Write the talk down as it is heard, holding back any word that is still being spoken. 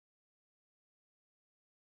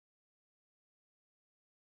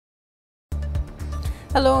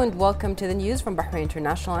Hello and welcome to the news from Bahrain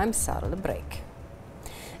International. I'm Sarah Lebreak.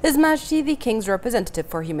 His Majesty the King's Representative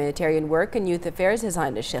for Humanitarian Work and Youth Affairs, His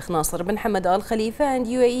Highness Sheikh Nasser bin Hamad Al Khalifa, and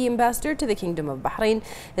UAE Ambassador to the Kingdom of Bahrain,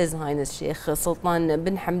 His Highness Sheikh Sultan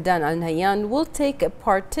bin Hamdan Al Nahyan, will take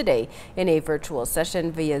part today in a virtual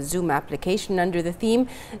session via Zoom application under the theme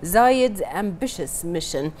Zayed's Ambitious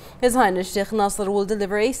Mission. His Highness Sheikh Nasser will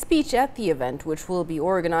deliver a speech at the event, which will be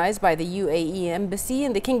organized by the UAE Embassy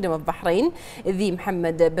in the Kingdom of Bahrain, the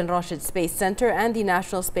Mohammed bin Rashid Space Center, and the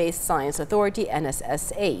National Space Science Authority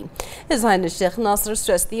 (NSSA). His Highness Sheikh Nasser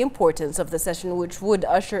stressed the importance of the session, which would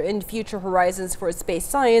usher in future horizons for space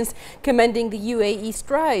science, commending the UAE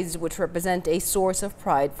strides, which represent a source of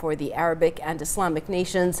pride for the Arabic and Islamic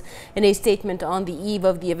nations. In a statement on the eve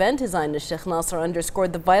of the event, His Highness Sheikh Nasser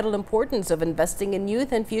underscored the vital importance of investing in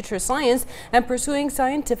youth and future science and pursuing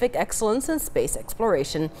scientific excellence in space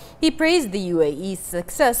exploration. He praised the UAE's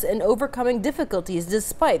success in overcoming difficulties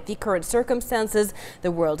despite the current circumstances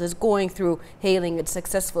the world is going through, hailing its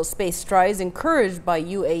successful space strides encouraged by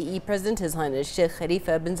UAE President His Highness Sheikh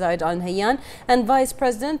Khalifa bin Zayed Al Nahyan and Vice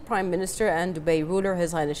President, Prime Minister and Dubai ruler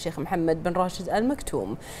His Highness Sheikh Mohammed bin Rashid Al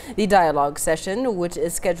Maktoum. The dialogue session, which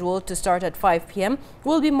is scheduled to start at 5 p.m,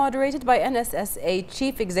 will be moderated by NSSA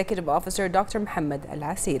Chief Executive Officer Dr. Mohammed Al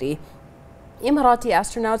Asiri. Emirati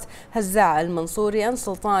astronauts Hazza Al Mansouri and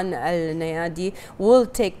Sultan Al Nayadi will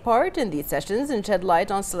take part in these sessions and shed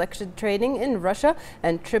light on selected training in Russia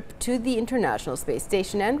and trip to the International Space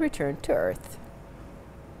Station and return to Earth.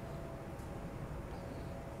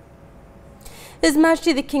 His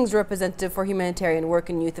Majesty the King's Representative for Humanitarian Work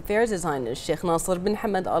and Youth Affairs, His Highness Sheikh Nasser bin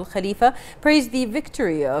Hamad Al Khalifa, praised the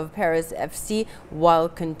victory of Paris FC while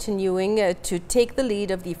continuing to take the lead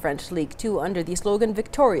of the French League 2 under the slogan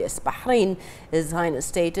Victorious Bahrain. His Highness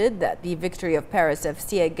stated that the victory of Paris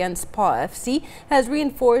FC against PA FC has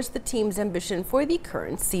reinforced the team's ambition for the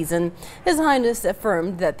current season. His Highness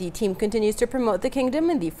affirmed that the team continues to promote the kingdom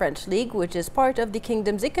in the French League, which is part of the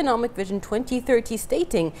kingdom's Economic Vision 2030,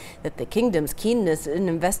 stating that the kingdom's keenness in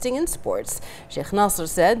investing in sports. Sheikh Nasser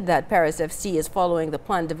said that Paris FC is following the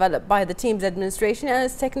plan developed by the team's administration and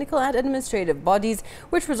its technical and administrative bodies,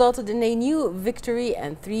 which resulted in a new victory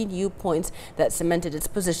and 3 new points that cemented its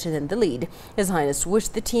position in the lead. His Highness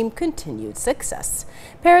wished the team continued success.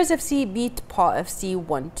 Paris FC beat PA FC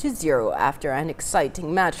 1-0 after an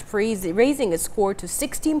exciting match, raising its score to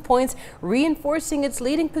 16 points, reinforcing its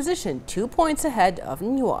leading position 2 points ahead of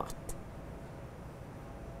Nuart.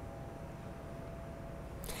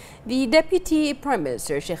 The Deputy Prime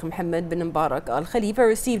Minister Sheikh Mohammed bin Mubarak Al Khalifa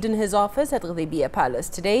received in his office at Ghadibiyya Palace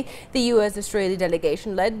today the U.S.-Israeli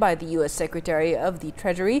delegation led by the U.S. Secretary of the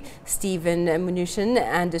Treasury Steven Mnuchin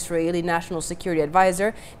and Israeli National Security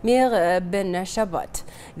Advisor Mir bin Shabat.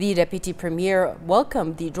 The Deputy Premier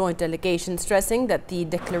welcomed the joint delegation, stressing that the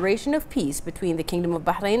declaration of peace between the Kingdom of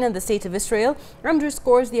Bahrain and the State of Israel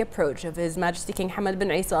underscores the approach of His Majesty King Hamad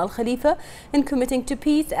bin Isa Al Khalifa in committing to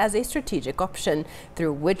peace as a strategic option,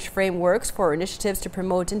 through which frameworks for initiatives to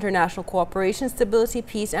promote international cooperation, stability,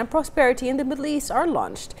 peace, and prosperity in the Middle East are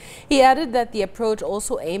launched. He added that the approach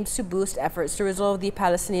also aims to boost efforts to resolve the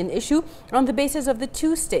Palestinian issue on the basis of the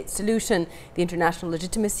two-state solution, the international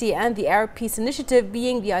legitimacy, and the Arab Peace Initiative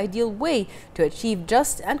being the ideal way to achieve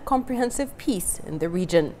just and comprehensive peace in the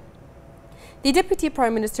region. The Deputy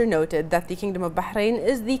Prime Minister noted that the Kingdom of Bahrain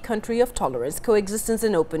is the country of tolerance, coexistence,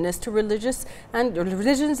 and openness to religions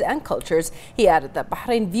and cultures. He added that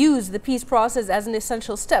Bahrain views the peace process as an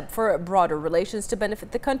essential step for broader relations to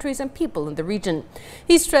benefit the countries and people in the region.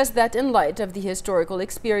 He stressed that in light of the historical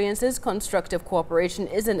experiences, constructive cooperation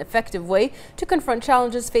is an effective way to confront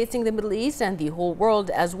challenges facing the Middle East and the whole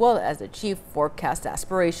world, as well as achieve forecast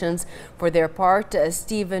aspirations. For their part,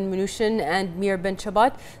 Steven Mnuchin and Mir bin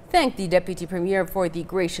Shabat thanked the Deputy Premier for the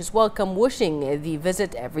gracious welcome, wishing the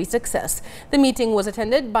visit every success. The meeting was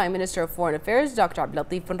attended by Minister of Foreign Affairs Dr. Abdul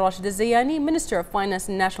Latif bin Rashid Al Zayani, Minister of Finance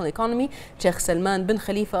and National Economy Sheikh Salman bin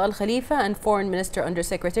Khalifa Al Khalifa, and Foreign Minister Under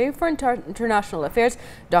Secretary for International Affairs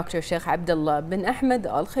Dr. Sheikh Abdullah bin Ahmed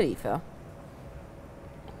Al Khalifa.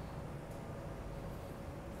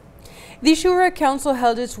 The Shura Council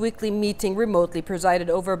held its weekly meeting remotely, presided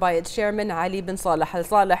over by its chairman Ali bin Saleh Al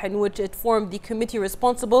Saleh, in which it formed the committee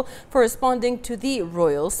responsible for responding to the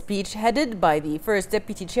royal speech, headed by the first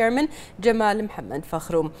deputy chairman Jamal Mohammed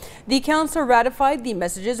Fakhrum. The council ratified the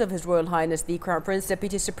messages of His Royal Highness the Crown Prince,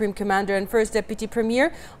 Deputy Supreme Commander and First Deputy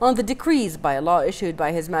Premier on the decrees by law issued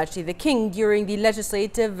by His Majesty the King during the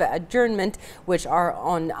legislative adjournment, which are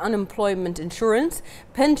on unemployment insurance,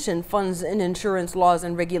 pension funds and insurance laws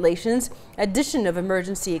and regulations, addition of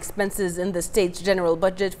emergency expenses in the state's general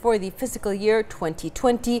budget for the fiscal year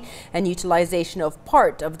 2020, and utilization of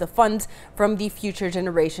part of the funds from the Future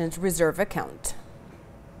Generations Reserve account.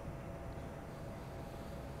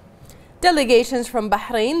 Delegations from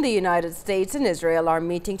Bahrain, the United States, and Israel are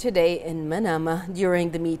meeting today in Manama.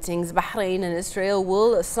 During the meetings, Bahrain and Israel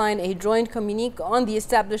will sign a joint communique on the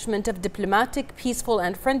establishment of diplomatic, peaceful,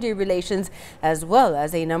 and friendly relations, as well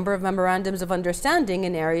as a number of memorandums of understanding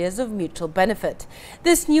in areas of mutual benefit.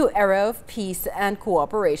 This new era of peace and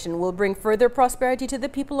cooperation will bring further prosperity to the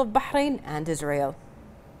people of Bahrain and Israel.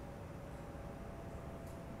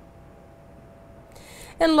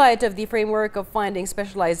 In light of the framework of finding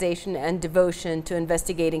specialization and devotion to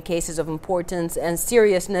investigating cases of importance and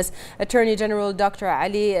seriousness, Attorney General Dr.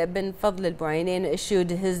 Ali bin Fadl al-Buainain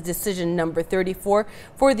issued his decision number 34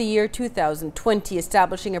 for the year 2020,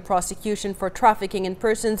 establishing a prosecution for trafficking in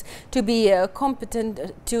persons to be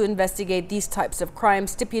competent to investigate these types of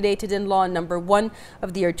crimes, stipulated in law number 1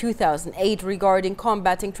 of the year 2008 regarding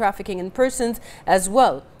combating trafficking in persons, as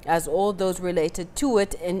well as all those related to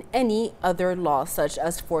it in any other law, such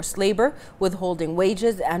as forced labor, withholding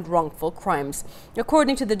wages, and wrongful crimes.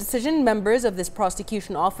 According to the decision, members of this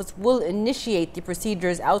prosecution office will initiate the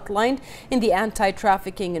procedures outlined in the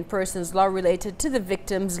anti-trafficking in persons law related to the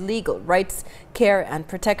victim's legal rights, care, and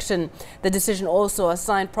protection. The decision also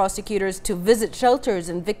assigned prosecutors to visit shelters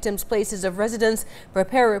and victims' places of residence,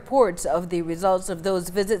 prepare reports of the results of those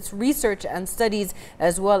visits, research and studies,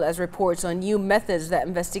 as well as reports on new methods that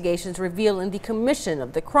investigations reveal in the commission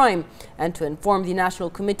of the crime, and to inform the National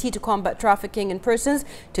Committee to Combat Trafficking in Persons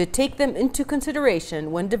to take them into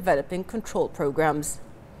consideration when developing control programs.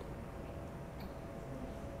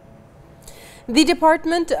 The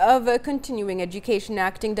Department of Continuing Education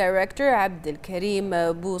Acting Director Abdel Karim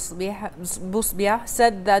Bousbia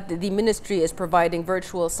said that the ministry is providing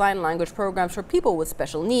virtual sign language programs for people with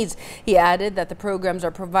special needs. He added that the programs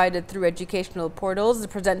are provided through educational portals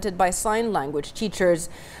presented by sign language teachers.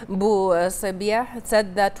 Bousbia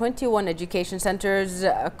said that 21 education centers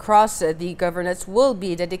across the governorate will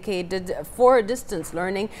be dedicated for distance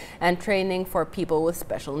learning and training for people with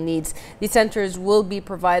special needs. The centers will be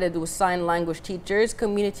provided with sign language teachers,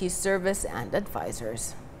 community service, and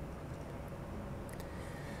advisors.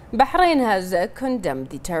 Bahrain has condemned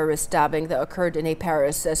the terrorist stabbing that occurred in a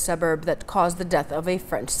Paris suburb that caused the death of a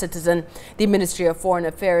French citizen. The Ministry of Foreign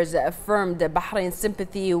Affairs affirmed Bahrain's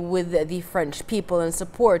sympathy with the French people and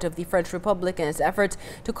support of the French Republic in its efforts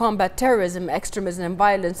to combat terrorism, extremism, and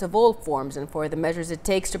violence of all forms, and for the measures it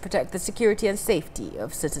takes to protect the security and safety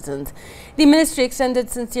of citizens. The ministry extended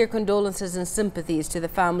sincere condolences and sympathies to the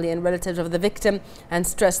family and relatives of the victim and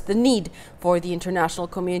stressed the need for the international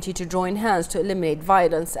community to join hands to eliminate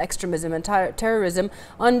violence, extremism, and terrorism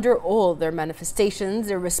under all their manifestations,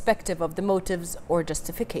 irrespective of the motives or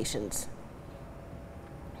justifications.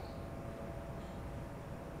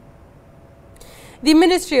 The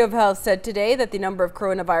Ministry of Health said today that the number of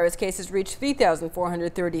coronavirus cases reached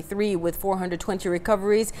 3,433 with 420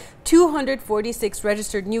 recoveries, 246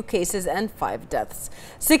 registered new cases, and 5 deaths.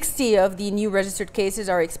 60 of the new registered cases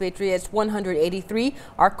are expatriates, 183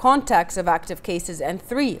 are contacts of active cases, and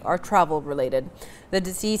 3 are travel related. The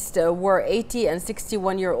deceased were 80 and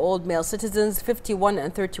 61-year-old male citizens, 51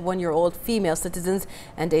 and 31-year-old female citizens,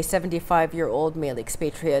 and a 75-year-old male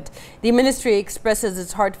expatriate. The ministry expresses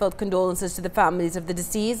its heartfelt condolences to the families of the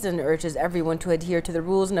deceased and urges everyone to adhere to the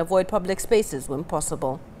rules and avoid public spaces when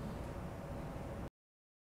possible.